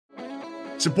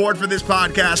Support for this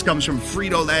podcast comes from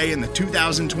Frito-Lay and the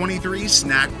 2023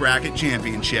 Snack Bracket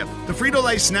Championship. The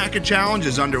Frito-Lay Snack Challenge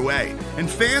is underway, and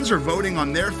fans are voting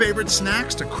on their favorite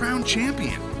snacks to crown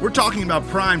champion. We're talking about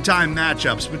prime-time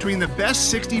matchups between the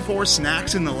best 64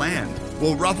 snacks in the land.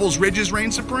 Will Ruffles Ridges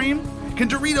reign supreme? Can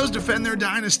Doritos defend their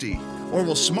dynasty? Or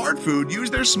will Smart Food use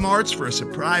their smarts for a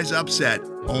surprise upset?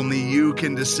 Only you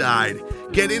can decide.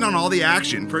 Get in on all the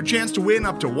action for a chance to win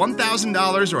up to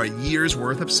 $1,000 or a year's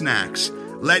worth of snacks.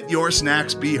 Let your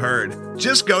snacks be heard.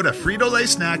 Just go to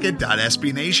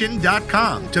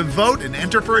fritolaysnacket.sbnation.com to vote and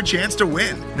enter for a chance to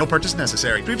win. No purchase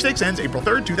necessary. Sweepstakes ends April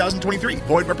 3rd, 2023.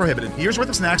 Void where prohibited. Year's worth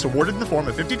of snacks awarded in the form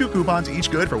of 52 coupons, each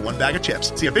good for one bag of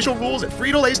chips. See official rules at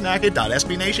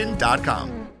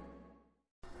fritolaysnacket.sbnation.com.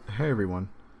 Hey everyone,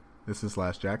 this is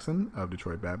Lash Jackson of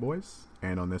Detroit Bad Boys,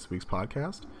 and on this week's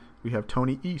podcast, we have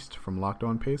Tony East from Locked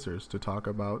On Pacers to talk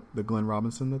about the Glenn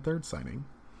Robinson III signing.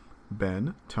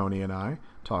 Ben, Tony, and I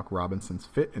talk Robinson's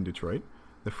fit in Detroit,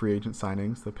 the free agent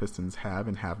signings the Pistons have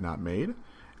and have not made,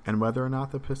 and whether or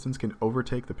not the Pistons can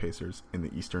overtake the Pacers in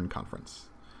the Eastern Conference.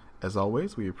 As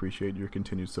always, we appreciate your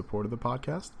continued support of the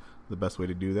podcast. The best way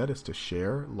to do that is to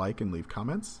share, like, and leave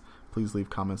comments. Please leave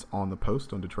comments on the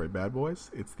post on Detroit Bad Boys.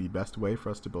 It's the best way for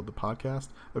us to build the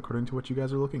podcast according to what you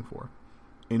guys are looking for.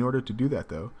 In order to do that,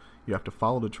 though, you have to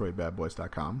follow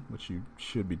DetroitBadBoys.com, which you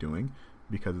should be doing,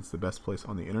 because it's the best place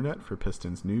on the internet for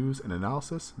Pistons news and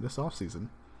analysis this offseason.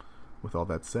 With all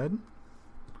that said,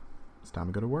 it's time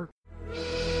to go to work.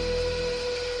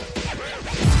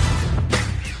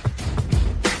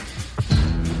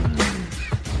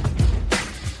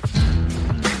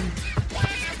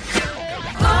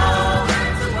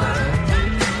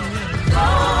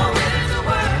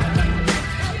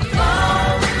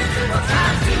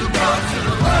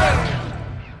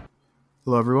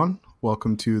 Hello, everyone.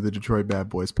 Welcome to the Detroit Bad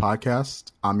Boys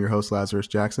podcast. I'm your host, Lazarus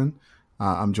Jackson.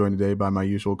 I'm joined today by my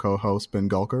usual co-host, Ben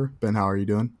Gulker. Ben, how are you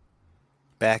doing?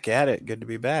 Back at it. Good to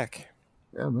be back.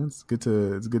 Yeah, man, it's good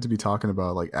to be talking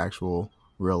about like actual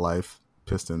real life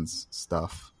Pistons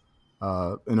stuff.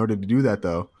 In order to do that,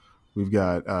 though, we've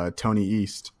got Tony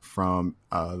East from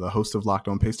the host of Locked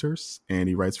On Pacers, and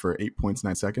he writes for 8 Points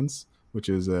 9 Seconds, which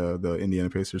is the Indiana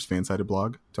Pacers fan-sided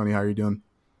blog. Tony, how are you doing?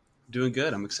 Doing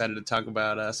good. I'm excited to talk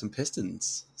about some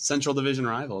Pistons, Central Division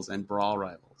rivals, and brawl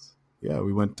rivals. Yeah,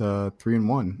 we went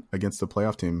 3-1 against the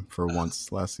playoff team for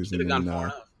once last season. Should have gone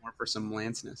 4-0, more for some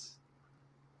Lanceness.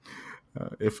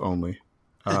 If only.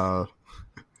 But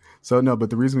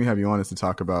the reason we have you on is to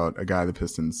talk about a guy the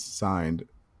Pistons signed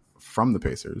from the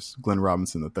Pacers, Glenn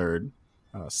Robinson III,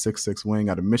 6'6" wing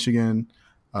out of Michigan.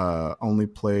 Only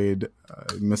played,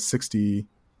 he missed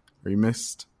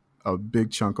a big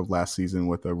chunk of last season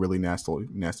with a really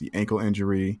nasty ankle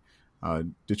injury.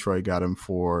 Detroit got him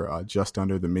for just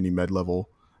under the mini med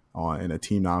level and a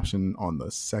team option on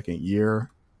the second year.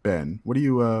 Ben, what do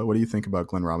you think about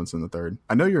Glenn Robinson III?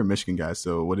 I know you're a Michigan guy,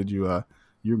 so what did you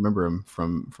remember him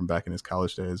from back in his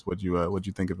college days? What'd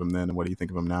you think of him then, and what do you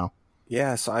think of him now?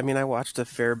 Yeah, so I mean, I watched a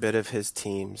fair bit of his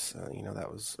teams.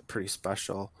 That was a pretty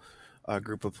special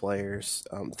group of players.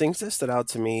 Things that stood out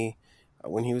to me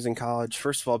when he was in college,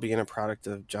 first of all, being a product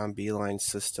of John Beilein's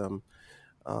system.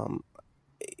 I'm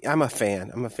a fan.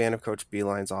 I'm a fan of Coach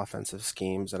Beilein's offensive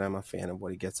schemes, and I'm a fan of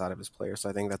what he gets out of his players. So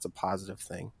I think that's a positive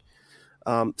thing.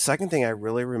 Second thing I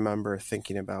really remember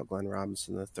thinking about Glenn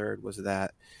Robinson III was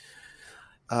that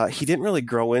he didn't really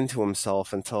grow into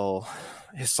himself until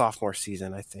his sophomore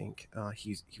season, I think.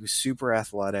 He was super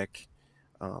athletic,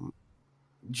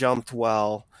 jumped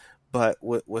well, but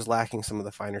was lacking some of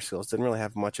the finer skills. Didn't really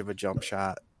have much of a jump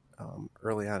shot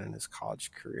early on in his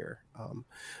college career.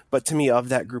 But to me, of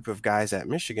that group of guys at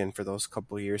Michigan for those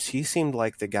couple of years, he seemed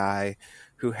like the guy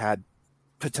who had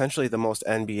potentially the most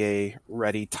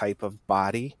NBA-ready type of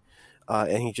body,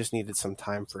 and he just needed some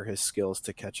time for his skills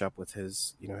to catch up with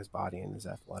his body and his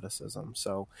athleticism.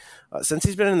 So since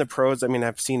he's been in the pros, I mean,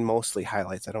 I've seen mostly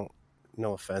highlights.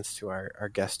 No offense to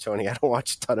our guest, Tony, I don't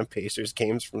watch a ton of Pacers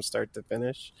games from start to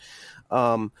finish.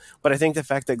 But I think the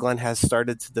fact that Glenn has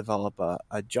started to develop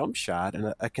a jump shot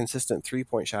and a consistent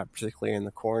three-point shot, particularly in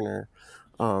the corner,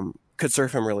 could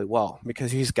serve him really well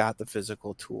because he's got the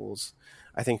physical tools,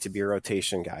 I think, to be a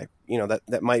rotation guy.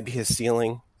 That might be his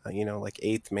ceiling. Like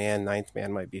eighth man, ninth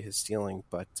man might be his ceiling.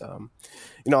 But,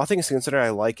 all things considered,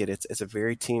 I like it. It's a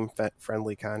very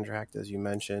team-friendly contract, as you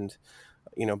mentioned.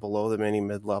 Below the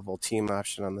mid-level team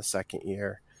option on the second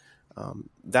year.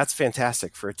 That's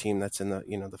fantastic for a team that's in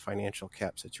the financial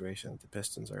cap situation that the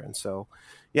Pistons are in. So,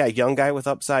 yeah, young guy with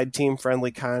upside,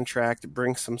 team-friendly contract,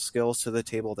 brings some skills to the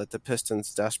table that the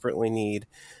Pistons desperately need,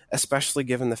 especially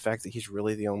given the fact that he's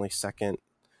really the only second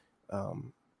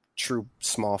true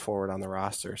small forward on the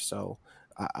roster. So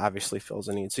obviously fills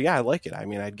a need. So yeah, I like it. I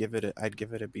mean, I'd give it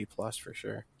a B+ for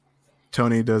sure.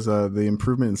 Tony, does the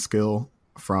improvement in skill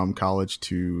from college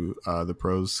to the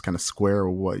pros kind of square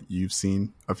what you've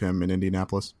seen of him in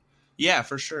Indianapolis? Yeah,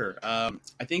 for sure.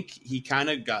 I think he kind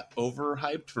of got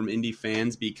overhyped from Indy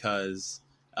fans because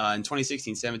in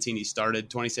 2016-17 he started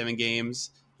 27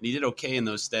 games and he did okay in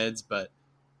those steads, but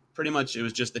pretty much it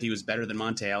was just that he was better than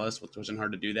Monte Ellis, which wasn't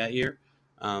hard to do that year.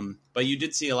 But you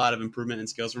did see a lot of improvement in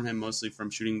skills from him, mostly from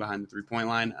shooting behind the three-point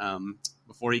line.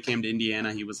 Before he came to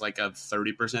Indiana, he was like a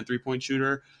 30% three-point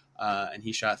shooter, and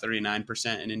he shot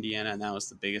 39% in Indiana, and that was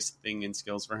the biggest thing in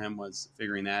skills for him, was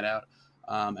figuring that out.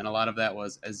 And a lot of that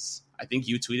was, as I think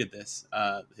you tweeted this,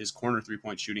 his corner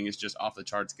three-point shooting is just off the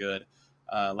charts good.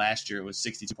 Last year it was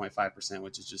 62.5%,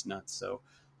 which is just nuts. So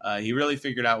he really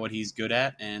figured out what he's good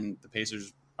at, and the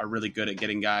Pacers are really good at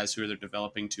getting guys who they're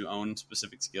developing to own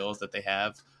specific skills that they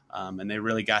have. And they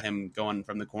really got him going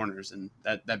from the corners, and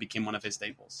that became one of his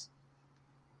staples.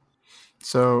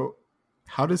 So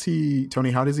how does he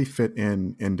fit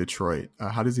in Detroit?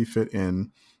 How does he fit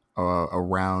in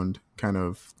around kind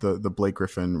of the Blake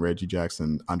Griffin, Reggie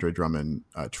Jackson, Andre Drummond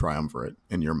triumvirate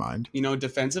in your mind?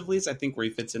 Defensively is I think where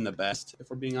he fits in the best, if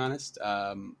we're being honest.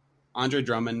 Andre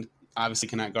Drummond obviously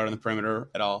cannot guard on the perimeter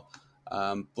at all.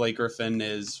 Blake Griffin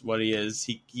is what he is.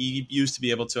 He used to be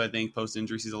able to, I think, post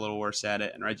injuries, he's a little worse at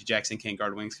it. And Reggie Jackson can't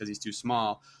guard wings because he's too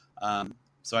small.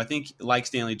 So I think, like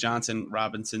Stanley Johnson,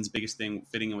 Robinson's biggest thing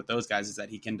fitting in with those guys is that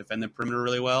he can defend the perimeter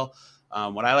really well.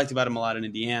 What I liked about him a lot in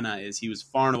Indiana is he was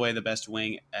far and away the best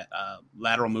wing at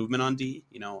lateral movement on D.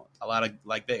 A lot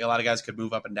of guys could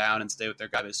move up and down and stay with their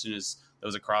guy, but as soon as there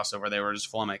was a crossover, they were just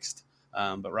flummoxed.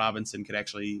 But Robinson could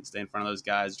actually stay in front of those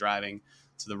guys driving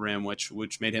to the rim,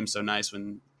 which made him so nice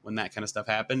when that kind of stuff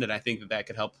happened. And I think that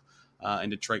could help in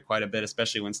Detroit quite a bit,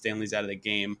 especially when Stanley's out of the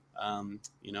game.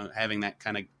 Having that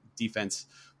kind of defense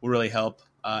will really help.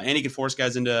 And he can force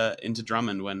guys into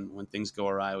Drummond when things go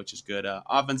awry, which is good.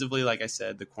 Offensively, like I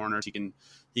said, the corners, he can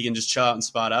just chill out and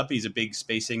spot up. He's a big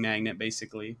spacing magnet,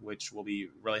 basically, which will be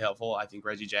really helpful. I think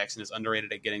Reggie Jackson is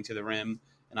underrated at getting to the rim,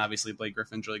 and obviously Blake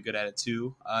Griffin's really good at it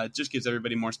too. It just gives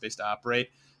everybody more space to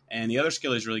operate. And the other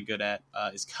skill he's really good at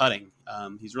is cutting.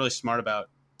 He's really smart about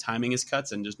timing his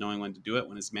cuts and just knowing when to do it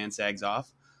when his man sags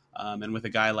off. And with a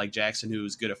guy like Jackson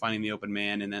who's good at finding the open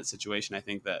man in that situation, I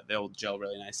think that they'll gel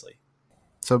really nicely.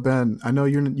 So, Ben, I know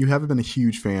you haven't been a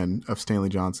huge fan of Stanley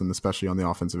Johnson, especially on the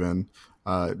offensive end.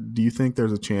 Do you think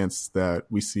there's a chance that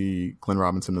we see Glenn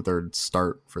Robinson III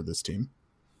start for this team?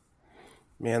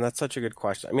 Man, that's such a good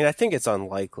question. I mean, I think it's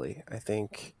unlikely. I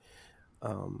think,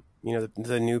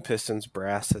 the new Pistons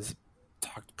brass has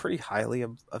talked pretty highly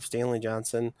of Stanley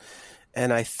Johnson.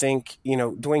 And I think,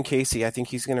 Dwayne Casey, I think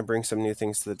he's going to bring some new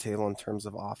things to the table in terms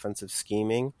of offensive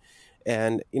scheming.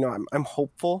 And, I'm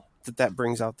hopeful that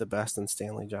brings out the best in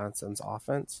Stanley Johnson's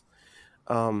offense.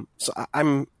 So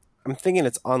I'm thinking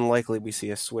it's unlikely we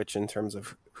see a switch in terms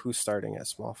of who's starting at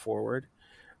small forward.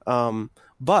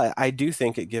 But I do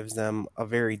think it gives them a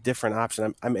very different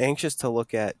option. I'm anxious to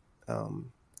look at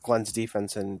Glenn's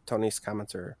defense, and Tony's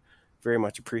comments are very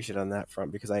much appreciated on that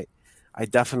front, because I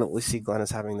definitely see Glenn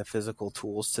as having the physical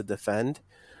tools to defend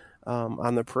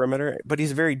on the perimeter, but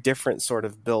he's a very different sort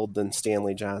of build than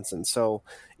Stanley Johnson. So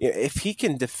if he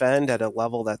can defend at a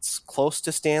level that's close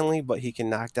to Stanley, but he can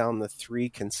knock down the three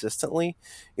consistently,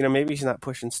 maybe he's not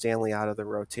pushing Stanley out of the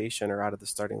rotation or out of the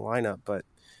starting lineup, but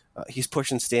he's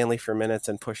pushing Stanley for minutes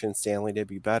and pushing Stanley to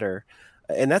be better.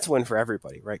 And that's a win for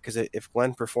everybody, right? Because if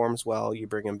Glenn performs well, you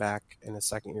bring him back in the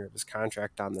second year of his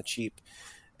contract on the cheap,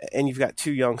 and you've got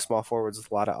two young small forwards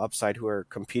with a lot of upside who are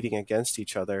competing against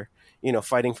each other,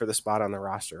 fighting for the spot on the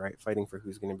roster, right? Fighting for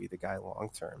who's going to be the guy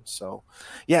long-term. So,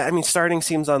 yeah, I mean, starting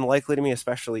seems unlikely to me,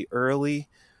 especially early,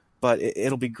 but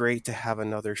it'll be great to have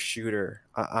another shooter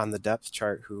on the depth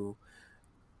chart who,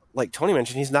 like Tony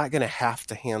mentioned, he's not going to have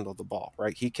to handle the ball,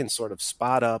 right? He can sort of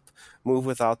spot up, move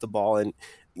without the ball. And,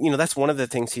 that's one of the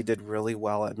things he did really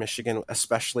well at Michigan,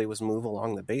 especially, was move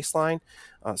along the baseline.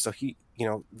 So he,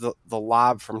 the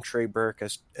lob from Trey Burke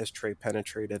as Trey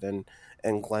penetrated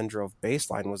and Glenn drove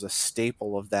baseline was a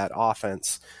staple of that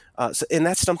offense. And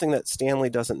that's something that Stanley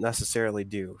doesn't necessarily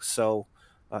do. So,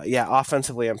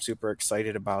 offensively, I'm super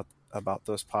excited about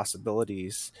those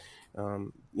possibilities.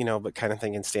 But kind of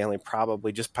thinking Stanley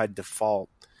probably just by default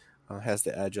has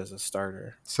the edge as a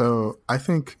starter. So I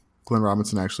think Glenn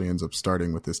Robinson actually ends up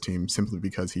starting with this team simply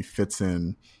because he fits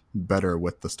in better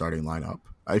with the starting lineup.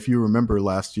 If you remember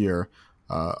last year,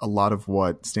 a lot of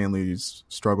what Stanley's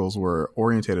struggles were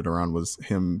orientated around was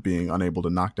him being unable to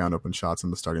knock down open shots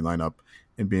in the starting lineup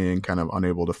and being kind of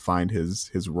unable to find his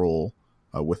role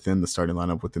within the starting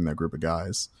lineup, within that group of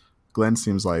guys. Glenn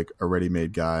seems like a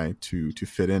ready-made guy to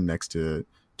fit in next to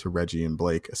Reggie and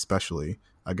Blake, especially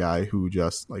a guy who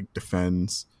just like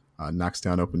defends, knocks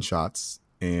down open shots,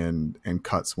 and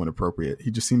cuts when appropriate.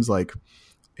 He just seems like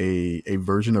a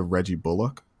version of Reggie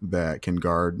Bullock that can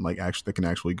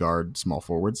actually guard small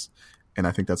forwards, and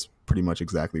I think that's pretty much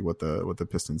exactly what the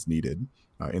Pistons needed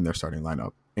in their starting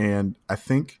lineup. And I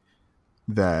think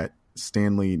that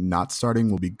Stanley not starting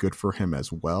will be good for him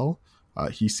as well.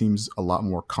 He seems a lot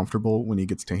more comfortable when he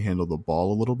gets to handle the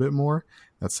ball a little bit more.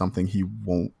 That's something he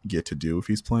won't get to do if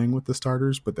he's playing with the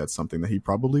starters, but that's something that he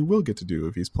probably will get to do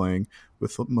if he's playing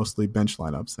with mostly bench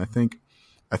lineups. And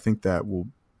I think that will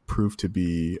prove to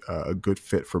be a good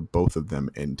fit for both of them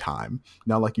in time.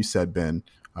 Now, like you said, Ben,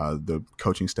 the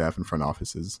coaching staff and front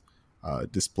offices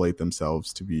displayed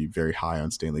themselves to be very high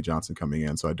on Stanley Johnson coming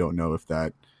in. So I don't know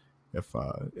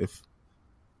if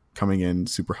coming in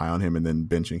super high on him and then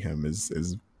benching him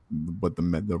is what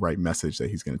the right message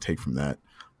that he's going to take from that.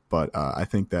 But I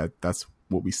think that's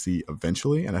what we see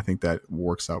eventually, and I think that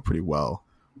works out pretty well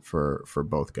for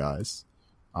both guys.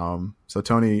 So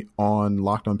Tony, on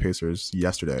Locked On Pacers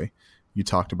yesterday, you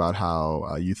talked about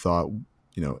how you thought,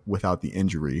 without the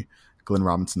injury, Glenn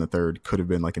Robinson III could have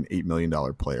been like an $8 million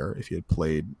player if he had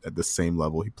played at the same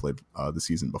level he played the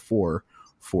season before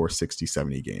for 60,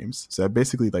 70 games. So that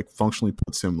basically like functionally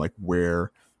puts him like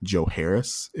where Joe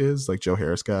Harris is. Like Joe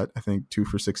Harris got, I think, 2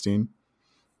 for 16.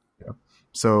 Yeah.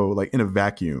 So like in a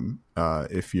vacuum,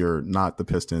 if you're not the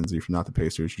Pistons, if you're not the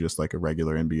Pacers, you're just like a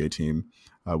regular NBA team.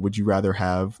 Would you rather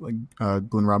have like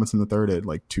Glenn Robinson III at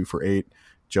like 2 for 8,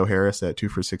 Joe Harris at 2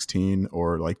 for 16,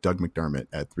 or like Doug McDermott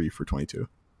at 3 for 22?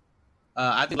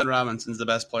 I think Glenn Robinson's the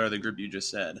best player of the group you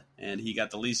just said, and he got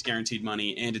the least guaranteed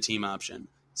money and a team option.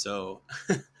 So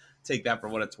take that for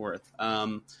what it's worth.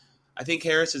 I think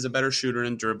Harris is a better shooter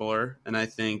and dribbler, and I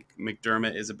think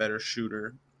McDermott is a better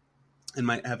shooter and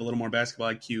might have a little more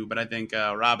basketball IQ, but I think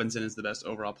Robinson is the best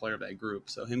overall player of that group.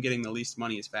 So him getting the least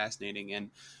money is fascinating, and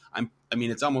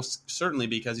it's almost certainly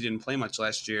because he didn't play much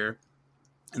last year,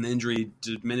 and the injury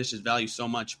diminished his value so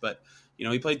much. But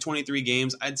he played 23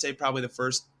 games. I'd say probably the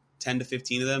first 10 to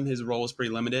 15 of them, his role was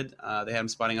pretty limited. They had him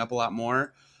spotting up a lot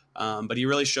more. But he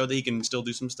really showed that he can still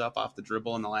do some stuff off the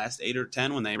dribble in the last 8 or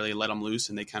 10 when they really let him loose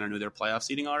and they kind of knew their playoff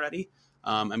seeding already.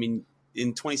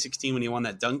 In 2016 when he won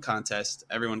that dunk contest,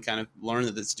 everyone kind of learned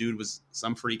that this dude was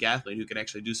some freak athlete who could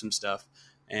actually do some stuff.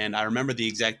 And I remember the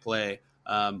exact play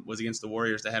was against the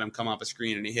Warriors that had him come off a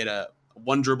screen and he hit a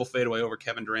one dribble fadeaway over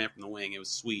Kevin Durant from the wing. It was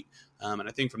sweet. And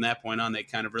I think from that point on, they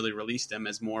kind of really released him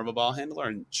as more of a ball handler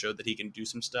and showed that he can do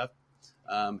some stuff.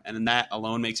 And then that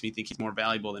alone makes me think he's more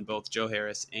valuable than both Joe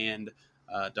Harris and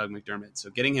Doug McDermott. So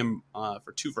getting him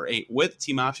for 2 for 8 with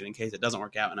team option in case it doesn't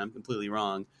work out and I'm completely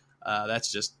wrong,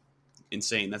 that's just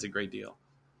insane. That's a great deal.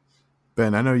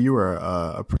 Ben, I know you were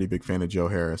a pretty big fan of Joe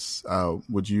Harris. Do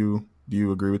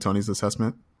you agree with Tony's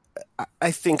assessment?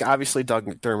 I think obviously Doug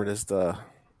McDermott is the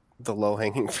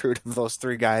low-hanging fruit of those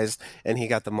three guys, and he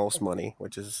got the most money,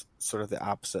 which is sort of the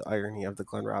opposite irony of the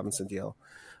Glenn Robinson deal.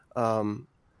 I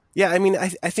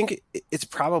think it's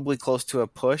probably close to a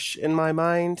push in my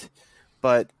mind,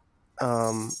 but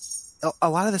a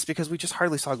lot of this because we just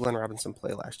hardly saw Glenn Robinson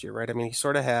play last year, right? I mean, he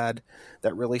sort of had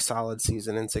that really solid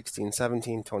season in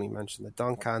 16-17. Tony mentioned the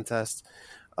dunk contest.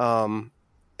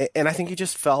 And I think he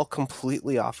just fell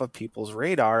completely off of people's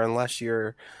radar unless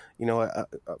you're, a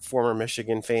former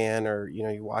Michigan fan or,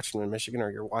 you're watching in Michigan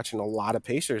or you're watching a lot of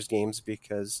Pacers games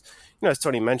because, as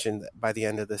Tony mentioned, by the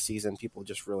end of the season, people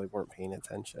just really weren't paying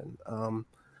attention.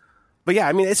 But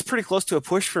yeah, it's pretty close to a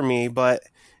push for me, but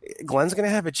Glenn's going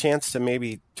to have a chance to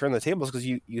maybe turn the tables because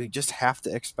you just have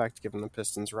to expect, given the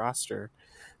Pistons roster,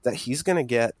 that he's going to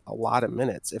get a lot of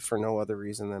minutes, if for no other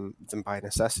reason than by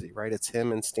necessity, right? It's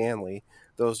him and Stanley.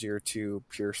 Those are your two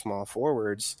pure small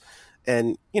forwards.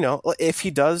 And, if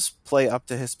he does play up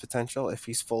to his potential, if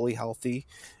he's fully healthy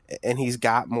and he's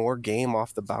got more game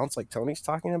off the bounce like Tony's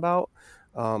talking about,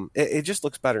 it just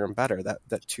looks better and better.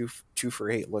 That 2 for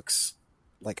 8 looks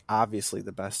like obviously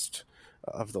the best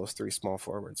of those three small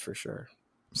forwards for sure.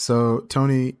 So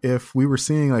Tony, if we were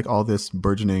seeing like all this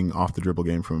burgeoning off the dribble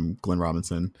game from Glenn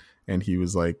Robinson and he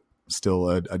was like still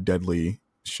a deadly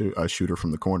shooter from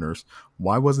the corners,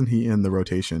 why wasn't he in the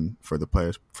rotation for the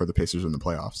Pacers in the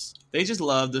playoffs? They just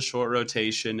loved the short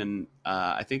rotation, and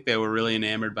I think they were really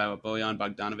enamored by what Bojan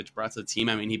Bogdanovic brought to the team.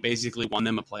 He basically won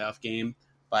them a playoff game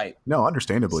by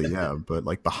understandably, yeah, but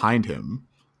like behind him.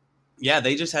 Yeah,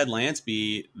 they just had Lance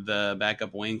be the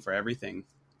backup wing for everything.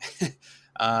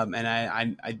 And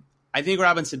I think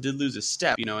Robinson did lose a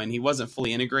step, and he wasn't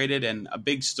fully integrated. And a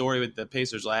big story with the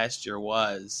Pacers last year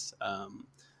was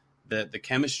the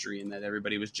chemistry and that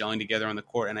everybody was gelling together on the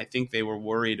court. And I think they were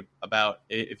worried about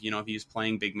if he was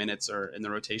playing big minutes or in the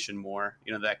rotation more,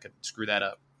 that could screw that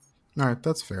up. All right,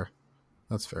 that's fair.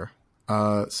 That's fair.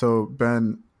 So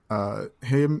Ben,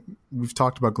 we've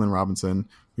talked about Glenn Robinson.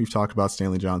 We've talked about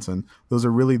Stanley Johnson. Those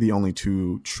are really the only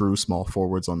two true small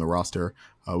forwards on the roster.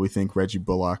 We think Reggie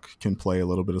Bullock can play a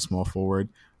little bit of small forward.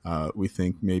 We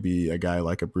think maybe a guy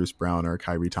like a Bruce Brown or a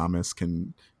Kyrie Thomas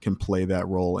can play that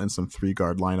role in some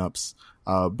 3-guard lineups.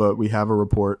 But we have a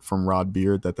report from Rod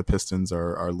Beard that the Pistons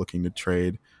are looking to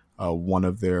trade one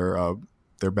of their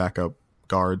backup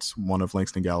guards, one of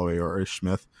Langston Galloway or Ish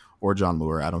Smith or John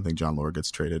Lure. I don't think John Lure gets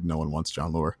traded. No one wants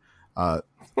John Lure.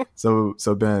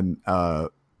 So Ben,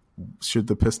 should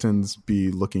the Pistons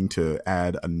be looking to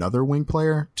add another wing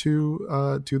player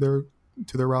to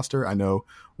their roster? I know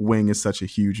wing is such a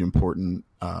huge, important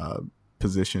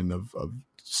position of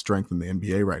strength in the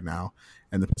NBA right now,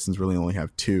 and the Pistons really only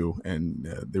have 2, and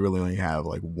they really only have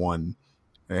like one.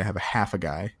 They have a half a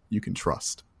guy you can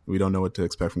trust. We don't know what to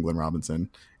expect from Glenn Robinson,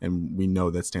 and we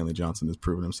know that Stanley Johnson has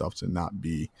proven himself to not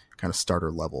be kind of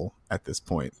starter level at this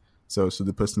point. So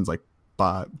the Pistons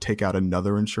take out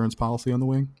another insurance policy on the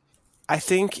wing? I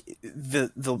think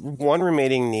the one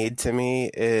remaining need to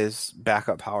me is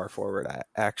backup power forward.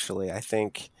 Actually, I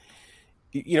think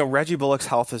Reggie Bullock's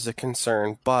health is a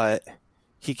concern, but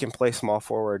he can play small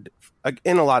forward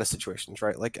in a lot of situations,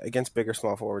 right? Like against bigger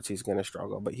small forwards, he's going to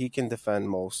struggle, but he can defend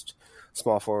most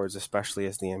small forwards, especially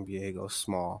as the NBA goes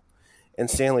small. And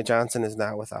Stanley Johnson is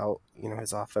not without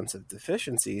his offensive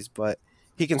deficiencies, but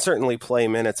he can certainly play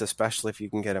minutes, especially if you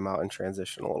can get him out in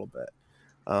transition a little bit.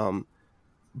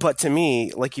 But to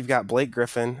me, like you've got Blake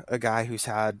Griffin, a guy who's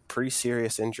had pretty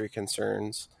serious injury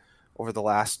concerns over the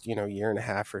last year and a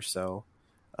half or so.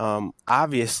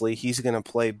 Obviously, he's going to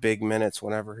play big minutes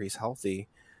whenever he's healthy.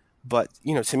 But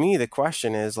to me, the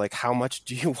question is how much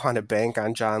do you want to bank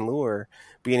on John Lure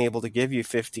being able to give you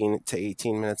 15 to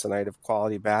 18 minutes a night of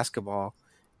quality basketball,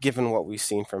 given what we've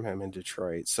seen from him in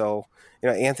Detroit? So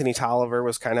Anthony Tolliver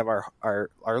was kind of our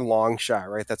long shot,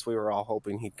 right? That's we were all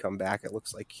hoping he'd come back. It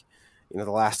looks like the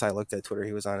last I looked at Twitter,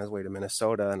 he was on his way to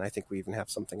Minnesota, and I think we even have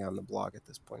something on the blog at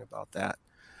this point about that.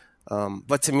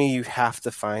 But to me, you have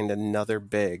to find another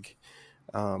big,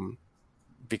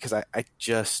 because I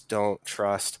just don't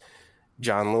trust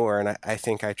John Lure, and I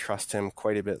think I trust him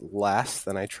quite a bit less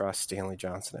than I trust Stanley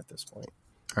Johnson at this point.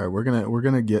 All right, we're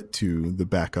gonna get to the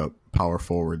backup power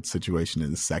forward situation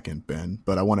in a second, Ben.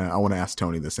 But I want to ask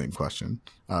Tony the same question.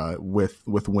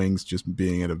 With wings just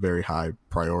being at a very high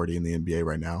priority in the NBA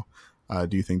right now,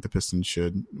 do you think the Pistons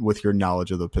should, with your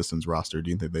knowledge of the Pistons roster,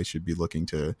 do you think they should be looking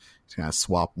to kind of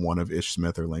swap one of Ish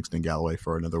Smith or Langston Galloway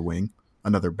for another wing?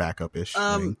 Another backup-ish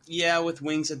wing? Yeah, with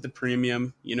wings at the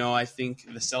premium. I think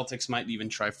the Celtics might even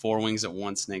try 4 wings at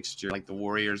once next year. Like the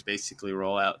Warriors basically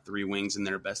roll out 3 wings in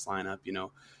their best lineup,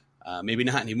 maybe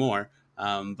not anymore.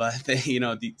 But they,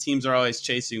 the teams are always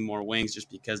chasing more wings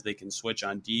just because they can switch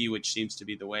on D, which seems to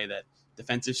be the way that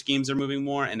defensive schemes are moving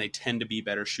more, and they tend to be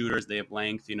better shooters. They have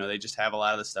length. They just have a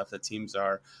lot of the stuff that teams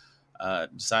are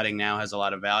deciding now has a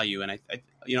lot of value. And I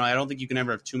don't think you can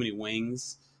ever have too many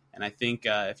wings. And I think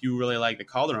if you really like the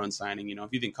Calderon signing,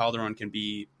 if you think Calderon can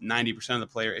be 90% of the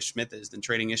player Ish Smith is, then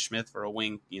trading Ish Smith for a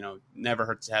wing, never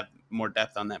hurts to have more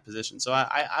depth on that position. So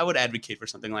I would advocate for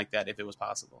something like that if it was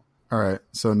possible. All right.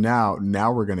 So now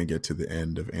we're going to get to the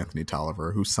end of Anthony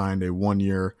Tolliver, who signed a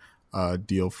 1-year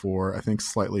deal for, I think,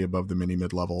 slightly above the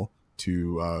mid level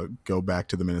to go back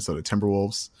to the Minnesota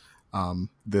Timberwolves.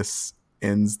 This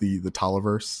ends the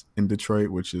Tolliverse in Detroit,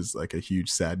 which is like a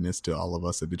huge sadness to all of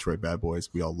us at Detroit Bad Boys.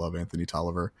 We all love Anthony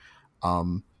Tolliver.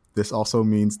 This also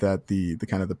means that the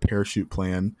kind of the parachute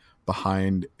plan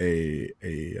behind an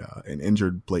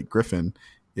injured Blake Griffin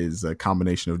is a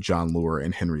combination of John Lure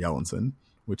and Henry Ellenson,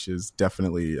 which is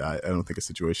definitely I don't think a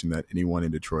situation that anyone in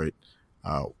Detroit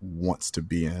wants to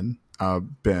be in.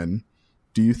 Ben,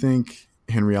 do you think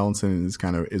Henry Ellenson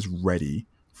is ready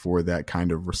for that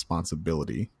kind of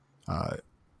responsibility?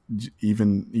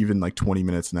 Even like 20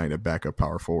 minutes a night at backup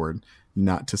power forward,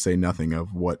 not to say nothing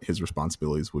of what his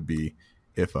responsibilities would be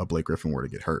if Blake Griffin were to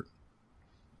get hurt.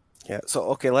 Yeah. So,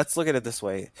 okay, let's look at it this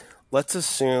way. Let's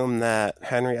assume that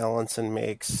Henry Ellenson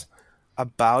makes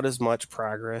about as much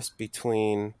progress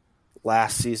between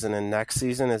last season and next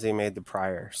season as he made the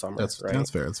prior summer. Right? That's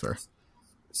fair. That's fair.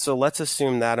 So let's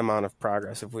assume that amount of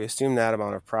progress. If we assume that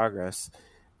amount of progress,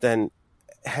 then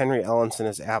Henry Ellenson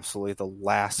is absolutely the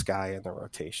last guy in the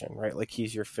rotation, right? Like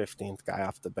he's your 15th guy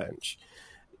off the bench.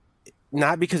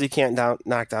 not because he can't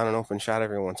knock down an open shot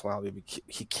every once in a while.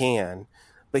 He can,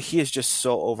 but he is just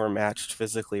so overmatched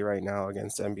physically right now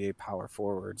against NBA power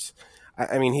forwards.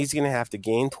 I mean, he's going to have to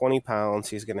gain 20 pounds.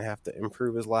 He's going to have to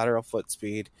improve his lateral foot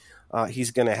speed.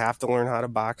 He's going to have to learn how to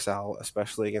box out,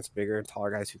 especially against bigger and taller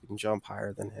guys who can jump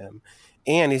higher than him.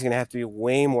 And he's going to have to be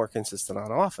way more consistent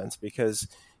on offense, because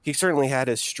he certainly had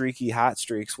his streaky hot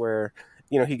streaks where,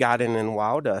 he got in and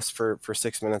wowed us for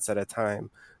 6 minutes at a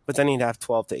time. But then he'd have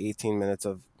 12 to 18 minutes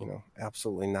of,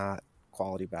 absolutely not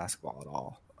quality basketball at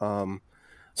all.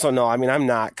 So, no, I mean, I'm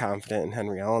not confident in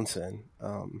Henry Ellenson.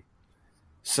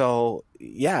 So,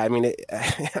 yeah, I mean,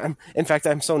 in fact,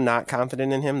 I'm so not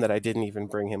confident in him that I didn't even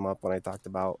bring him up when I talked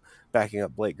about backing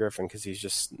up Blake Griffin, because he's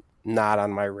just not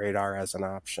on my radar as an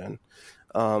option.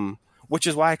 Which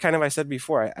is why I said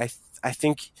before, I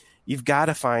think you've got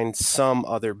to find some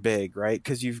other big, right?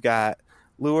 Because you've got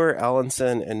Lure,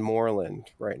 Ellenson, and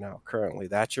Moreland right now, currently.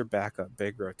 That's your backup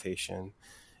big rotation.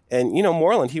 And,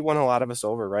 Moreland, he won a lot of us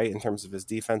over, right, in terms of his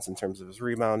defense, in terms of his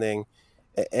rebounding.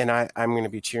 And I'm going to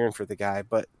be cheering for the guy,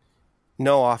 but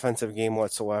no offensive game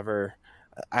whatsoever.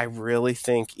 I really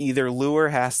think either Lure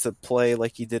has to play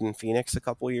like he did in Phoenix a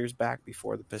couple of years back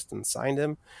before the Pistons signed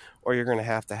him, or you're going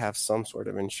to have some sort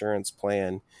of insurance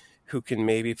plan who can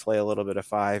maybe play a little bit of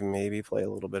 5, maybe play a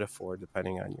little bit of 4,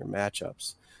 depending on your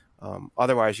matchups.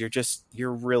 Otherwise,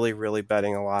 you're really, really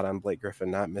betting a lot on Blake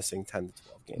Griffin not missing 10 to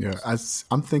 12 games. Yeah,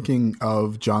 I'm thinking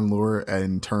of John Lure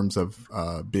in terms of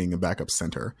being a backup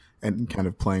center and kind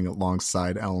of playing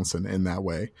alongside Ellenson in that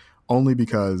way, only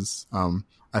because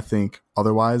I think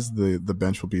otherwise the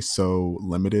bench will be so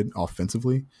limited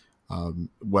offensively.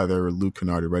 Whether Luke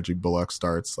Kennard or Reggie Bullock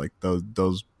starts, like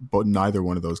those, but neither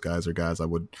one of those guys are guys I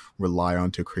would rely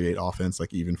on to create offense,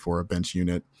 like even for a bench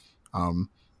unit.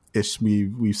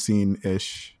 We've seen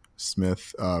Ish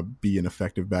Smith be an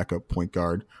effective backup point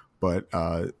guard, but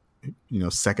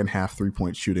second half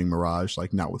 3-point shooting mirage,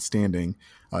 like notwithstanding,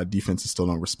 defenses still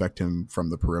don't respect him from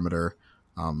the perimeter.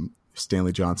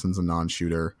 Stanley Johnson's a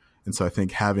non-shooter, and so I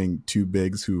think having two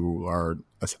bigs who are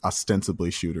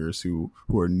ostensibly shooters, who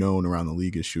are known around the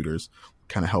league as shooters,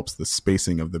 kind of helps the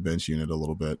spacing of the bench unit a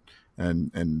little bit.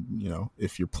 And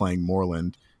if you're playing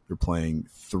Moreland, you're playing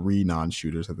 3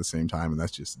 non-shooters at the same time, and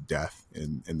that's just death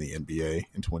in the NBA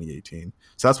in 2018.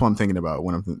 So that's what I'm thinking about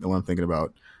when I'm thinking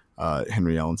about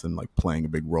Henry Ellenson, like playing a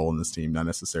big role in this team, not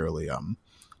necessarily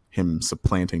him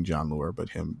supplanting John Lure, but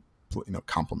him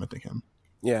complementing him.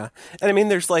 Yeah. And I mean,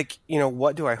 there's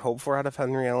what do I hope for out of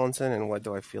Henry Ellenson, and what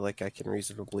do I feel like I can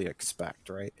reasonably expect,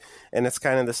 right? And it's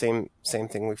kind of the same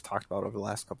thing we've talked about over the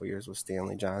last couple of years with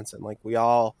Stanley Johnson. Like, we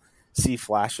all see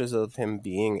flashes of him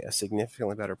being a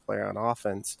significantly better player on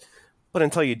offense, but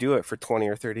until you do it for 20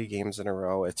 or 30 games in a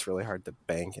row, it's really hard to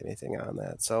bank anything on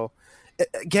that. So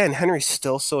again, Henry's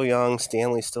still so young.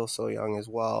 Stanley's still so young as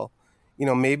well.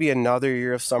 Maybe another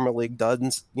year of summer league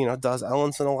does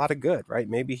Ellenson a lot of good, right?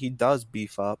 Maybe he does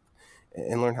beef up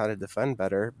and learn how to defend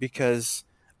better, because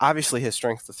obviously his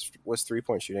strength was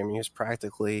 3-point shooting. I mean, he was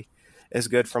practically as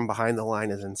good from behind the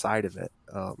line as inside of it.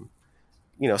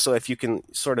 So if you can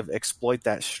sort of exploit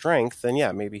that strength, then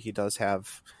yeah, maybe he does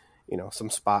have, some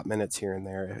spot minutes here and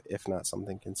there, if not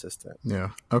something consistent.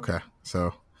 Yeah. Okay.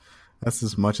 So that's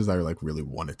as much as I really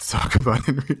wanted to talk about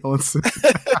Henry Ellenson.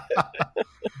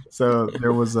 So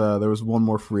there was one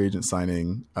more free agent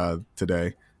signing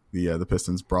today. The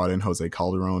Pistons brought in Jose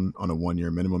Calderon on a 1-year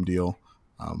minimum deal.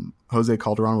 Jose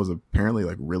Calderon was apparently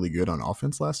really good on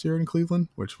offense last year in Cleveland,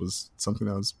 which was something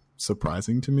that was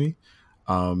surprising to me.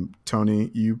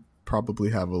 Tony, you probably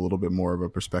have a little bit more of a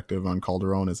perspective on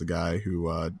Calderon as a guy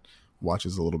who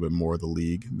watches a little bit more of the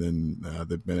league than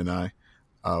Ben and I.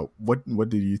 What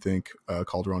do you think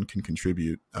Calderon can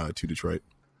contribute to Detroit?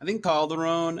 I think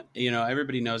Calderon,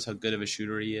 everybody knows how good of a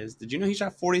shooter he is. Did you know he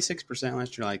shot 46%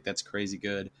 last year? That's crazy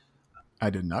good.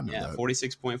 I did not know that.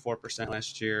 46.4%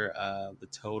 last year. The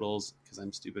totals, because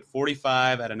I'm stupid,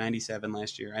 45 out of 97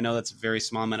 last year. I know that's a very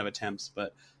small amount of attempts,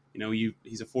 but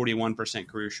he's a 41%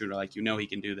 career shooter. He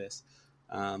can do this.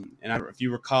 If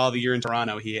you recall the year in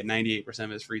Toronto, he hit 98% of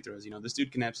his free throws. This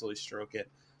dude can absolutely stroke it.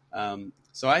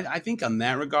 So I think on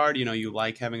that regard, you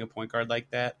like having a point guard like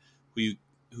that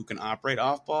who can operate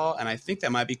off ball. And I think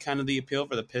that might be kind of the appeal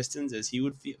for the Pistons, is he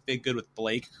would fit good with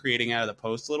Blake creating out of the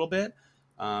post a little bit.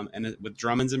 And with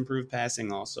Drummond's improved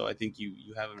passing also, I think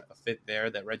you have a fit there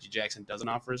that Reggie Jackson doesn't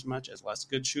offer as much as less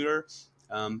good shooter.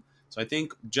 So I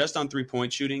think just on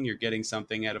 3-point shooting, you're getting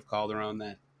something out of Calderon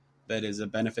that is a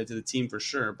benefit to the team for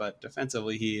sure. But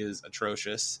defensively, he is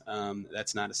atrocious.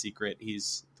 That's not a secret.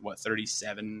 He's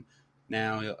 37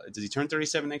 now. Does he turn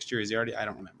 37 next year? Is he already? I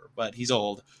don't remember, but he's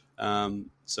old.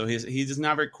 So he's just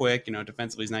not very quick.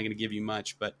 Defensively, he's not going to give you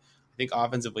much, but I think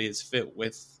offensively, his fit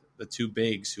with the two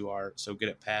bigs who are so good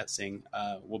at passing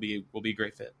will be a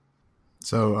great fit.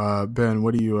 So Ben,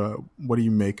 what do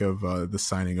you make of the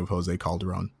signing of Jose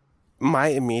Calderon? My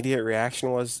immediate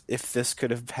reaction was, if this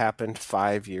could have happened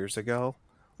 5 years ago,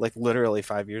 like literally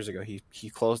 5 years ago, he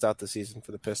closed out the season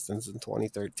for the Pistons in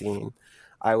 2013,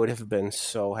 I would have been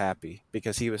so happy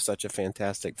because he was such a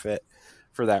fantastic fit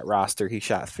for that roster. He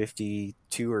shot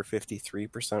 52 or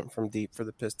 53% from deep for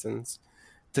the Pistons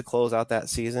to close out that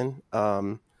season.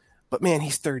 But man,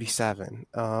 he's 37.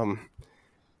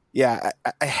 Yeah,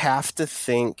 I have to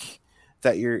think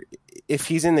that if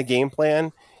he's in the game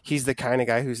plan, he's the kind of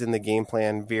guy who's in the game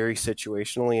plan very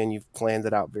situationally, and you've planned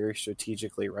it out very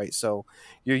strategically, right? So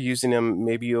you're using him,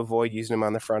 maybe you avoid using him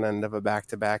on the front end of a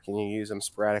back-to-back, and you use him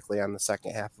sporadically on the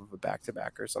second half of a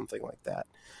back-to-back or something like that.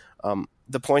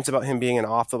 The points about him being an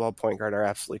off-the-ball point guard are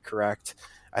absolutely correct.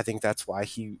 I think that's why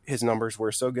his numbers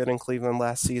were so good in Cleveland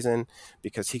last season,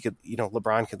 because he could,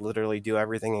 LeBron could literally do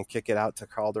everything and kick it out to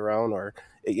Calderon, or,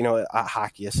 a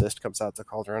hockey assist comes out to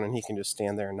Calderon and he can just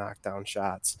stand there and knock down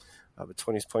shots. But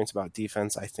Tony's points about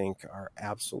defense, I think, are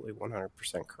absolutely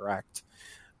 100% correct.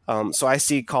 So I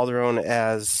see Calderon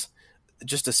as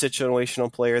just a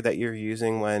situational player that you're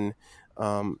using when,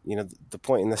 the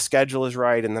point in the schedule is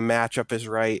right and the matchup is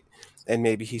right, and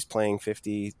maybe he's playing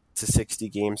 50 to 60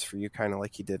 games for you, kind of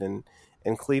like he did in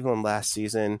Cleveland last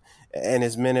season, and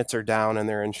his minutes are down and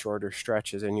they're in shorter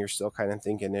stretches, and you're still kind of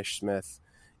thinking Ish Smith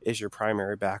is your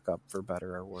primary backup for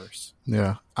better or worse.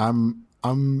 Yeah, I'm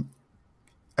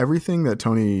everything that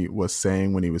Tony was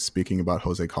saying when he was speaking about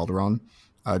Jose Calderon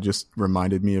just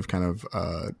reminded me of kind of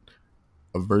a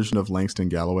version of Langston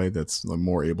Galloway that's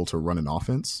more able to run an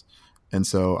offense. And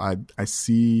so I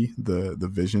see the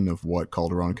vision of what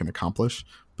Calderon can accomplish,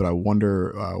 but I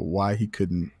wonder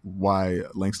why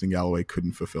Langston Galloway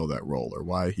couldn't fulfill that role, or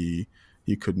why he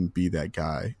couldn't be that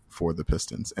guy for the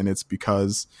Pistons. And it's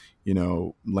because,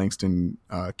 Langston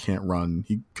can't run.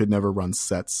 He could never run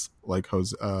sets like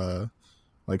Jose.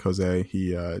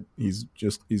 He's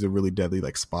a really deadly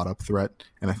spot up threat,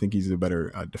 and I think he's a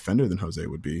better defender than Jose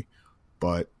would be,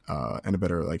 but and a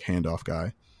better handoff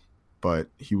guy. But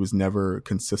he was never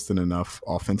consistent enough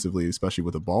offensively, especially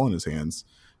with the ball in his hands,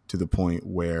 to the point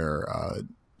where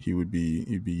he'd be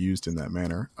used in that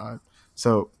manner.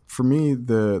 So for me,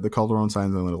 the Calderon sign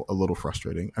is a little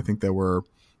frustrating. I think there were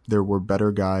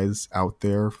better guys out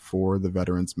there for the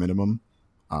veterans minimum.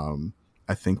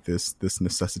 I think this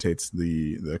necessitates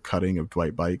the cutting of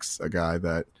Dwight Bikes, a guy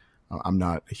that I'm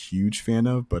not a huge fan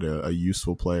of, but a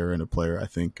useful player, and a player I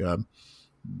think I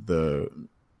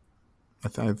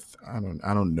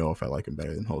don't know if I like him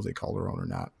better than Jose Calderon or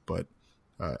not, but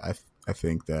I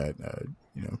think that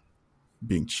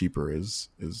being cheaper is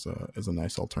a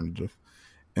nice alternative,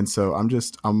 and so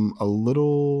I'm a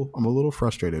little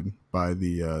frustrated by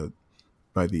the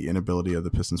inability of the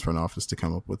Pistons front office to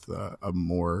come up with a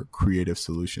more creative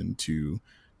solution to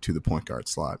the point guard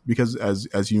slot, because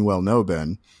as you well know,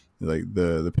 Ben,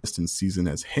 the Pistons season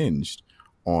has hinged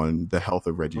on the health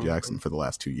of Reggie Jackson for the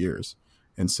last 2 years.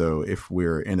 And so if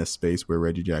we're in a space where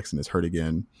Reggie Jackson is hurt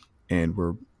again, and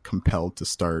we're compelled to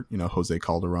start, Jose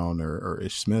Calderon or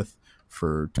Ish Smith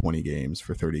for 20 games,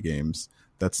 for 30 games,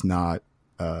 that's not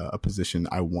a position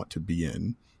I want to be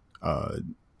in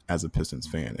as a Pistons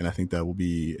fan. And I think that will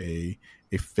be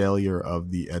a failure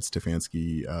of the Ed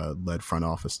Stefanski led front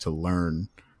office to learn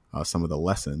some of the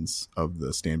lessons of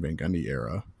the Stan Van Gundy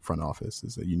era front office,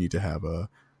 is that you need to have a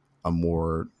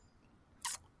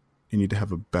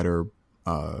better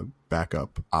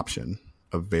backup option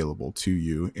available to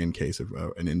you in case of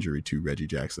an injury to Reggie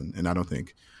Jackson. And I don't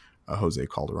think Jose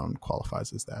Calderon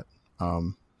qualifies as that.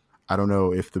 I don't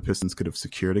know if the Pistons could have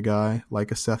secured a guy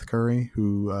like a Seth Curry,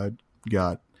 who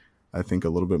got, I think, a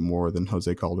little bit more than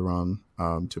Jose Calderon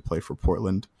to play for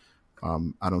Portland.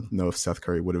 I don't know if Seth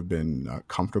Curry would have been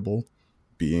comfortable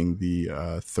being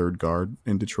the third guard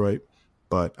in Detroit,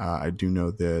 but I do know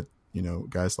that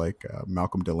guys like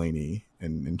Malcolm Delaney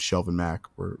and Shelvin Mack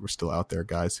were still out there,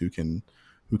 guys who can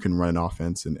run an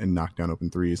offense and knock down open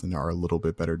threes and are a little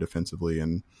bit better defensively.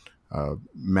 And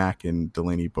Mack and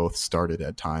Delaney both started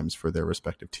at times for their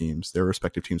respective teams. Their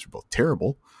respective teams were both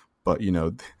terrible, but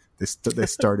they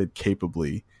started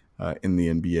capably in the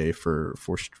NBA for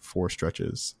four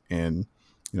stretches. And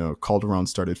Calderon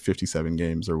started 57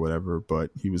 games or whatever,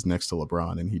 but he was next to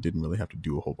LeBron and he didn't really have to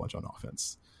do a whole bunch on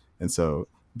offense. And so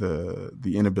the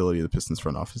inability of the Pistons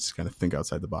front office to kind of think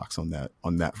outside the box on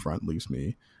that front leaves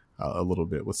me a little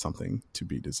bit with something to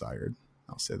be desired.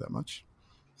 I'll say that much.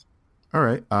 All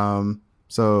right.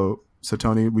 So So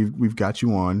Tony, we've got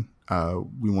you on. I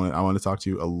want to talk to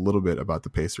you a little bit about the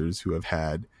Pacers who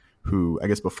I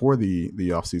guess before the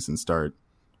offseason start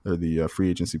or the free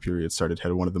agency period started,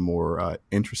 had one of the more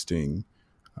interesting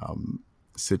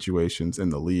situations in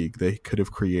the league. They could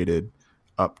have created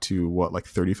up to like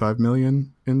 35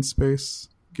 million in space,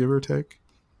 give or take.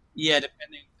 Yeah,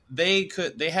 depending.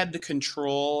 They had the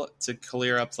control to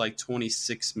clear up to like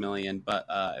 26 million, but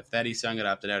if Thaddeus Young had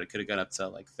opted out, it could have gone up to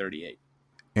like 38.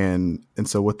 And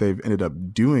so what they've ended up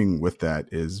doing with that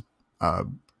is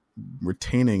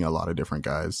retaining a lot of different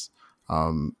guys.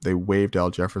 They waived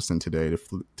Al Jefferson today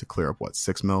to clear up what,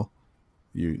 $6 million?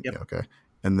 Yep. Yeah, okay.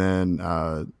 And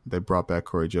then they brought back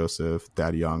Corey Joseph.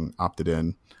 Thad Young opted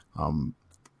in.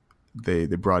 They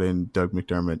brought in Doug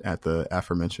McDermott at the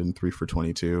aforementioned 3 for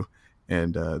 22.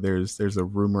 And there's a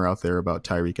rumor out there about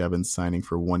Tyreke Evans signing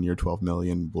for 1 year, $12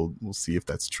 million. We'll see if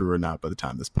that's true or not by the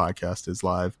time this podcast is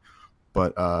live.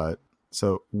 But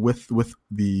so with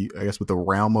the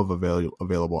realm of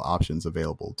available options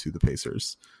available to the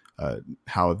Pacers,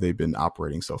 how have they been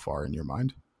operating so far in your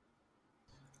mind?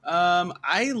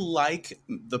 I like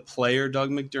the player Doug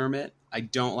McDermott. I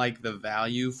don't like the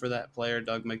value for that player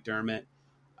Doug McDermott.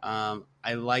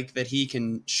 I like that he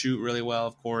can shoot really well.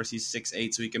 Of course, he's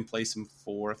 6'8", so he can play some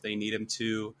 4 if they need him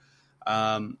to.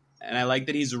 And I like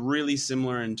that he's really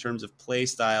similar in terms of play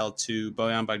style to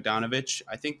Bojan Bogdanovic.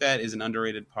 I think that is an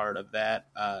underrated part of that,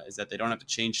 is that they don't have to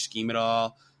change scheme at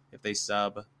all if they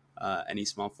sub any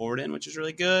small forward in, which is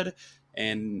really good.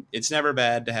 And it's never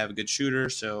bad to have a good shooter.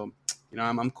 So,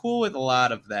 I'm cool with a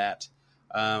lot of that.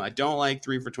 I don't like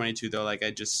 3 for 22, though, like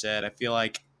I just said. I feel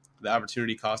like the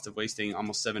opportunity cost of wasting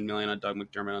almost $7 million on Doug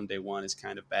McDermott on day one is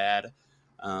kind of bad.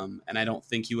 And I don't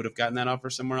think he would have gotten that offer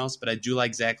somewhere else, but I do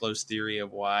like Zach Lowe's theory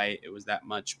of why it was that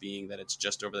much, being that it's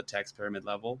just over the tax pyramid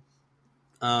level.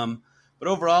 But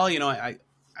overall, I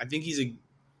think he's a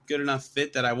good enough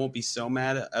fit that I won't be so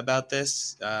mad about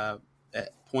this at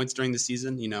points during the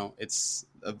season. It's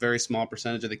a very small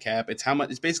percentage of the cap.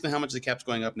 It's basically how much the cap's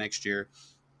going up next year.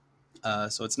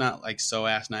 So it's not like so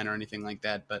asinine or anything like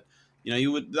that, but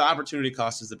the opportunity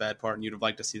cost is the bad part, and you'd have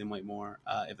liked to see them wait more.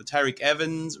 If the Tyreke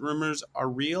Evans rumors are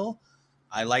real,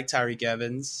 I like Tyreke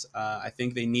Evans. I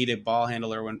think they need a ball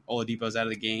handler when Oladipo's out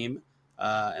of the game,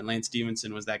 and Lance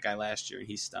Stevenson was that guy last year, and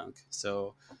he stunk.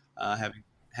 So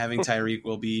having Tyreke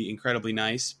will be incredibly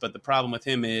nice, but the problem with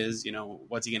him is,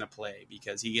 what's he going to play?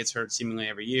 Because he gets hurt seemingly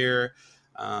every year,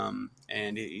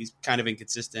 and he's kind of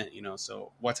inconsistent.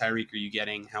 So what Tyreke are you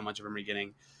getting? How much of him are you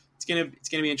getting? It's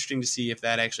gonna be interesting to see if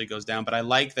that actually goes down. But I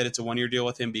like that it's a 1 year deal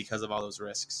with him because of all those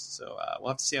risks. So we'll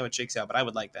have to see how it shakes out. But I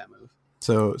would like that move.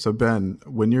 So Ben,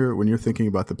 when you're thinking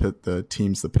about the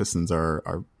teams the Pistons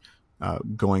are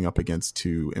going up against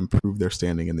to improve their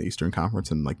standing in the Eastern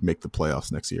Conference and like make the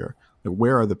playoffs next year,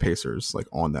 where are the Pacers like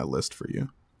on that list for you?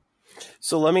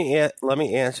 So let me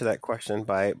answer that question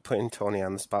by putting Tony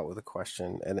on the spot with a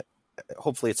question, and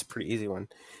hopefully it's a pretty easy one.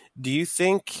 Do you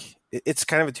think, it's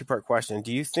kind of a 2-part question,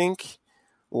 do you think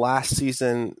last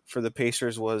season for the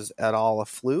Pacers was at all a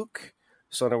fluke?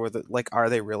 So in other words, are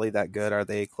they really that good? Are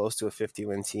they close to a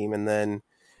 50-win team? And then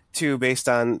 2, based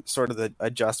on sort of the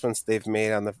adjustments they've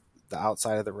made on the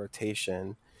outside of the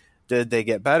rotation, did they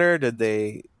get better? Did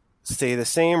they stay the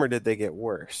same, or did they get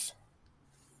worse?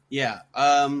 Yeah.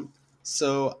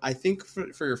 So I think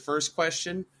for your first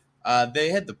question, they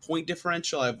had the point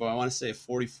differential. I want to say a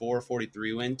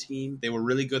 44-43 win team. They were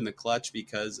really good in the clutch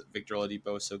because Victor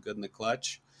Oladipo is so good in the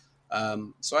clutch.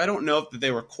 So I don't know if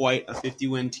they were quite a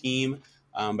 50-win team,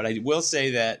 but I will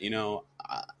say that,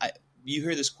 you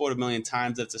hear this quote a million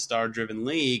times that it's a star-driven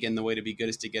league, and the way to be good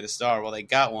is to get a star. Well, they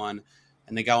got one,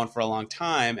 and they got one for a long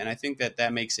time, and I think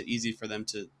that makes it easy for them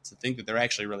to think that they're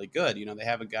actually really good. They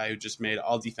have a guy who just made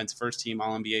all-defense first team,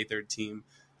 all-NBA third team.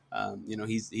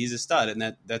 He's a stud,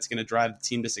 and that's going to drive the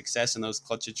team to success in those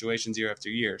clutch situations year after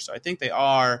year. So I think they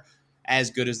are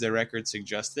as good as their record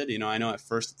suggested. I know at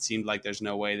first it seemed like there's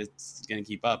no way that's going to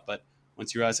keep up, but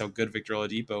once you realize how good Victor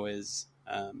Oladipo is,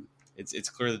 it's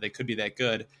clear that they could be that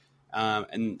good.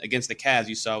 And against the Cavs,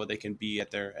 you saw what they can be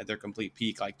at their complete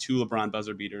peak. Like 2 LeBron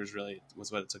buzzer beaters really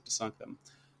was what it took to sunk them.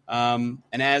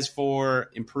 And as for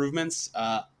improvements,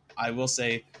 I will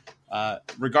say,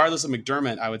 regardless of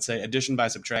McDermott, I would say addition by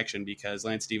subtraction, because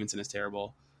Lance Stevenson is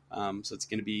terrible. So it's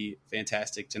going to be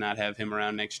fantastic to not have him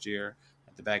around next year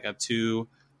at the backup 2.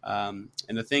 And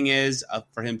the thing is,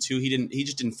 for him too, he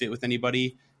just didn't fit with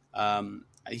anybody.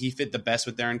 He fit the best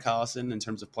with Darren Collison in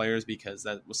terms of players, because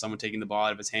that was someone taking the ball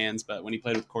out of his hands. But when he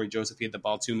played with Corey Joseph, he had the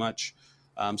ball too much.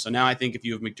 So now I think if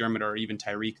you have McDermott or even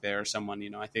Tyreke there or someone,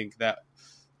 I think that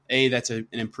A, that's an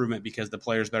improvement because the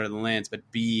player's better than Lance, but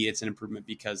B, it's an improvement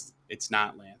because it's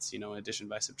not Lance, addition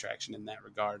by subtraction in that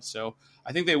regard. So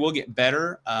I think they will get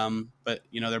better, but,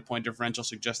 their point differential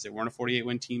suggests that we're in a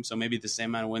 48-win team, so maybe the same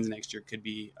amount of wins next year could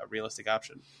be a realistic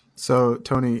option. So,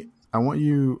 Tony,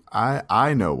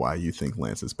 I know why you think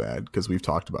Lance is bad because we've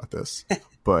talked about this,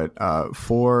 but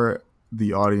for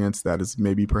the audience that is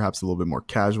maybe perhaps a little bit more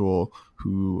casual,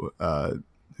 who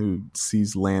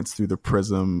sees Lance through the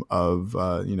prism of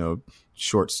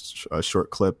short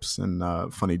clips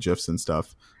and funny gifs and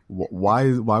stuff, why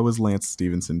was Lance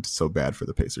Stevenson so bad for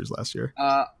the Pacers last year?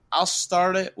 I'll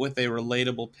start it with a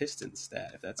relatable Pistons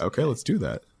stat, if that's okay. Let's do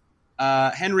that.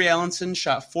 Henry Ellenson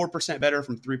shot 4% better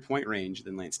from 3-point range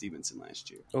than Lance Stevenson last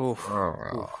year.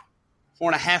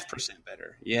 4.5%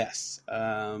 better. Yes.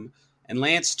 And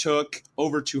Lance took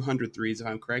over 200 threes, if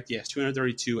I'm correct. Yes,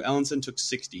 232. Ellenson took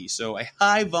 60. So a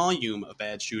high volume of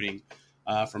bad shooting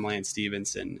from Lance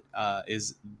Stevenson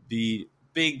is the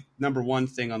big number one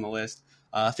thing on the list.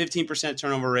 15%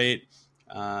 turnover rate.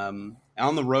 On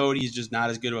the road, he's just not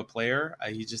as good of a player.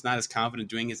 He's just not as confident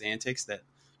doing his antics. That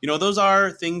those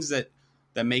are things that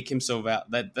make him so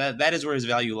that is where his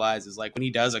value lies. Is like when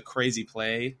he does a crazy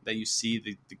play that you see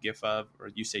the gif of, or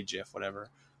you say GIF, whatever.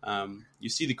 You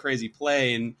see the crazy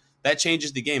play, and that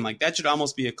changes the game. Like that should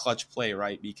almost be a clutch play,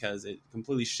 right? Because it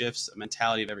completely shifts the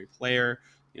mentality of every player.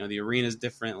 The arena is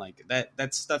different. Like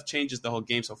that stuff changes the whole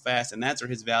game so fast, and that's where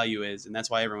his value is, and that's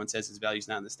why everyone says his value is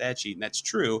not in the stat sheet, and that's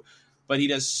true. But he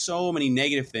does so many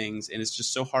negative things, and it's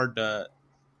just so hard to.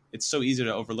 It's so easy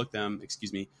to overlook them.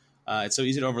 Excuse me. It's so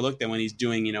easy to overlook them when he's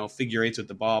doing, figure eights with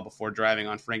the ball before driving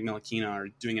on Frank Ntilikina or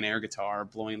doing an air guitar or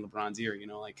blowing LeBron's ear.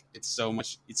 Like it's so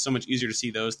much easier to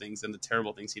see those things than the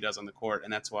terrible things he does on the court,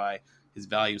 and that's why his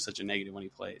value is such a negative when he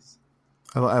plays.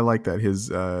 I like that his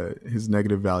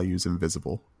negative value is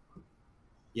invisible.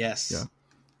 Yes. Yeah.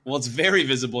 Well, it's very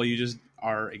visible. You just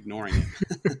are ignoring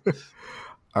it.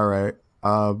 All right.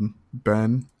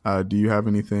 Ben, do you have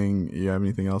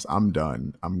anything? Else? I'm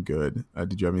done. I'm good.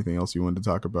 Did you have anything else you wanted to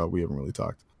talk about? We haven't really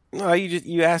talked. No,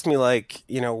 you asked me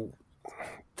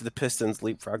did the Pistons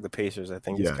leapfrog the Pacers? I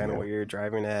think is kind of what you're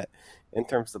driving at in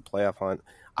terms of the playoff hunt.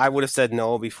 I would have said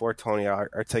no before Tony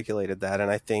articulated that, and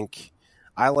I think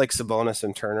I like Sabonis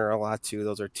and Turner a lot too.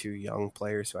 Those are two young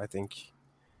players, so I think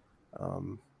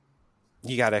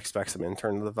you got to expect some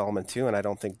internal development too. And I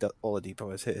don't think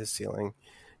Oladipo has hit his ceiling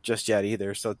just yet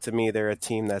either. So to me, they're a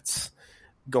team that's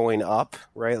going up,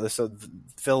 right? So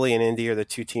Philly and Indy are the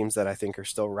two teams that I think are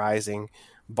still rising.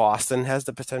 Boston has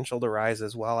the potential to rise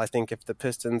as well. I think if the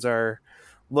Pistons are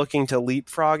looking to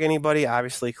leapfrog anybody,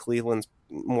 obviously Cleveland's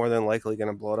more than likely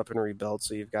going to blow it up and rebuild.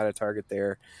 So you've got a target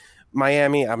there.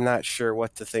 Miami, I'm not sure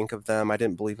what to think of them. I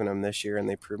didn't believe in them this year, and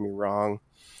they proved me wrong.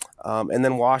 And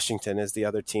then Washington is the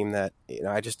other team that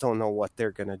I just don't know what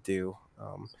they're going to do.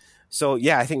 So,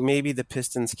 I think maybe the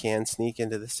Pistons can sneak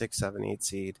into the 6, 7, 8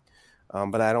 seed,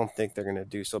 but I don't think they're going to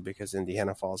do so because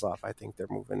Indiana falls off. I think they're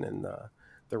moving in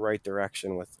the right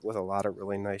direction with a lot of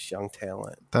really nice young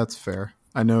talent. That's fair.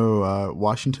 I know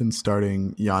Washington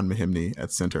starting Jan Mahimny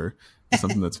at center is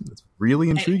something that's really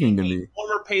intriguing to me.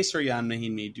 Former Pacer Jan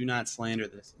Mahimny. Do not slander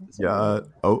this.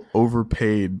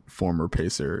 Overpaid former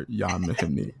Pacer Jan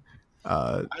Mahimny.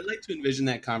 I'd like to envision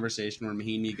that conversation where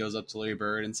Mahinmi goes up to Larry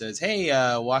Bird and says, "Hey,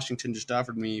 Washington just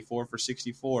offered me 4 for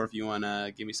 64. If you want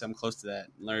to give me something close to that."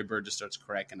 And Larry Bird just starts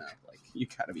cracking up. Like, you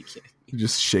gotta be kidding me. He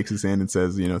just shakes his hand and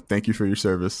says, "Thank you for your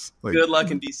service." Like, good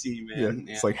luck in DC, man.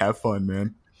 Yeah, it's like, have fun,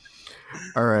 man.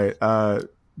 All right,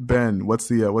 Ben, what's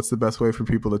the best way for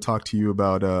people to talk to you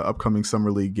about upcoming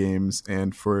summer league games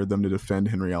and for them to defend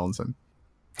Henry Ellenson?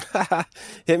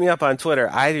 Hit me up on Twitter.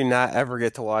 I do not ever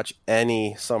get to watch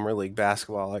any summer league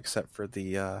basketball except for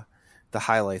the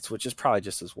highlights, which is probably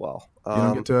just as well. You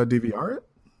don't get to DVR it?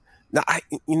 No,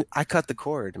 I cut the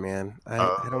cord, man.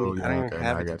 I don't even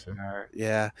have a DVR.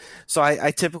 Yeah, so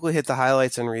I typically hit the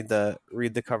highlights and read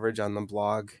the coverage on the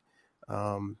blog.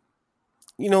 I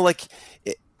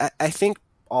think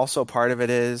also part of it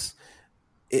is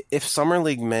if summer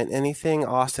league meant anything,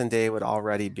 Austin Day would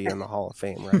already be in the Hall of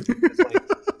Fame, right?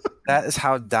 That is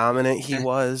how dominant he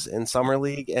was in summer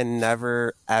league and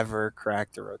never ever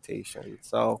cracked a rotation.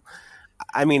 So,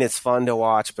 I mean, it's fun to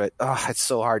watch, but it's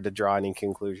so hard to draw any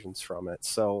conclusions from it.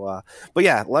 So, but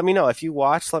yeah, let me know if you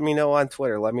watch. Let me know on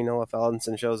Twitter. Let me know if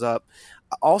Ellenson shows up.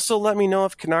 Also, let me know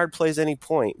if Kennard plays any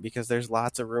point, because there's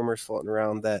lots of rumors floating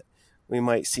around that we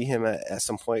might see him at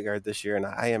some point guard this year, and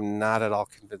I am not at all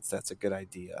convinced that's a good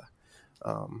idea.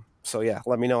 So yeah,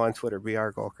 let me know on Twitter.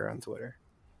 BR Golker on Twitter.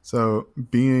 So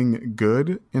being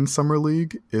good in summer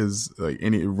league is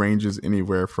ranges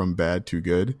anywhere from bad to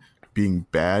good. being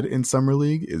bad in Summer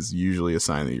League is usually a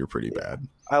sign that you're pretty bad.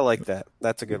 I like that.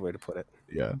 That's a good way to put it.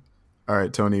 Yeah. All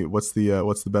right, Tony, what's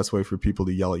the best way for people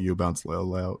to yell at you about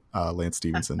Lance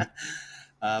Stevenson?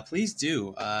 Please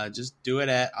do. Just do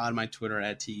it on my Twitter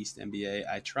at TEastNBA.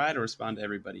 I try to respond to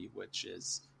everybody, which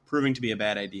is proving to be a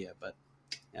bad idea, but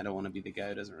I don't want to be the guy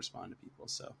who doesn't respond to people.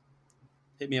 So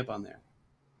hit me up on there.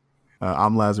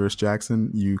 I'm Lazarus Jackson.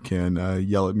 You can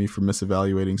yell at me for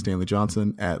misevaluating Stanley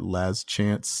Johnson at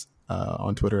LazChance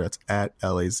on Twitter. That's at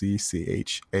LazChance.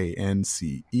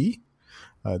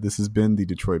 This has been the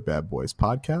Detroit Bad Boys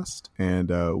podcast, and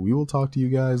we will talk to you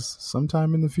guys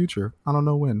sometime in the future. I don't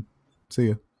know when. See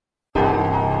ya.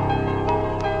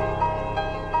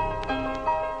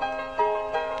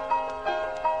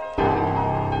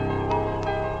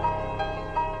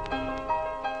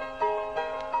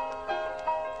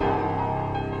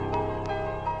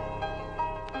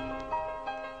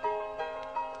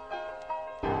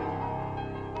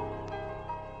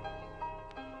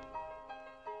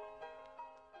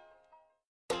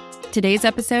 Today's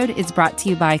episode is brought to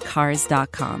you by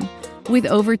Cars.com. With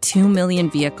over 2 million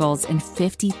vehicles and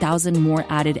 50,000 more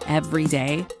added every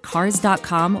day,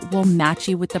 Cars.com will match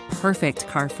you with the perfect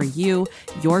car for you,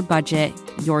 your budget,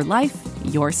 your life,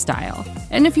 your style.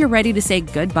 And if you're ready to say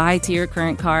goodbye to your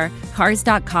current car,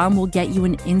 Cars.com will get you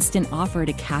an instant offer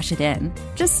to cash it in.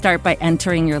 Just start by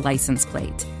entering your license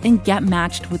plate and get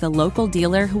matched with a local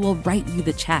dealer who will write you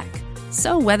the check.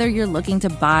 So whether you're looking to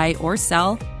buy or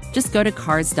sell, just go to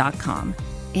Cars.com.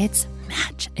 It's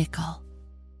magical.